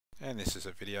And this is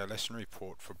a video lesson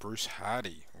report for Bruce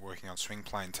Hardy, working on swing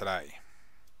plane today.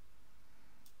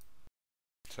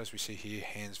 So as we see here,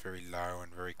 hands very low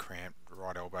and very cramped,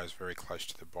 right elbows very close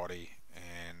to the body,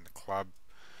 and the club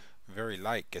very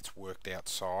late gets worked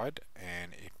outside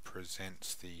and it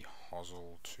presents the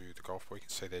hosel to the golf ball. You can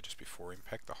see there just before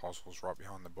impact, the hosel's right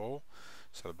behind the ball.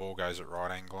 So the ball goes at right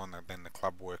angle and then the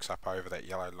club works up over that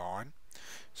yellow line.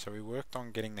 So we worked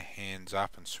on getting the hands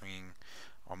up and swinging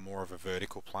on more of a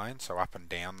vertical plane, so up and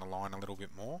down the line a little bit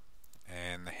more,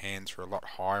 and the hands were a lot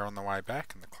higher on the way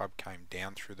back and the club came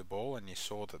down through the ball, and you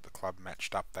saw that the club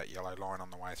matched up that yellow line on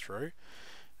the way through,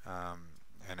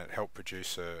 and it helped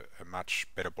produce a much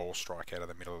better ball strike out of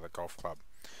the middle of the golf club.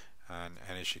 And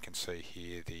as you can see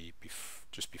here,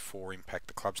 just before impact,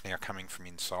 the club's now coming from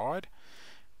inside,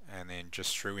 and then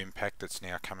just through impact it's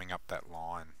now coming up that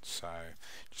line. So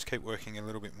just keep working a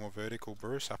little bit more vertical,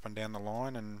 Bruce, up and down the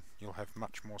line, and you'll have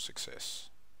much more success.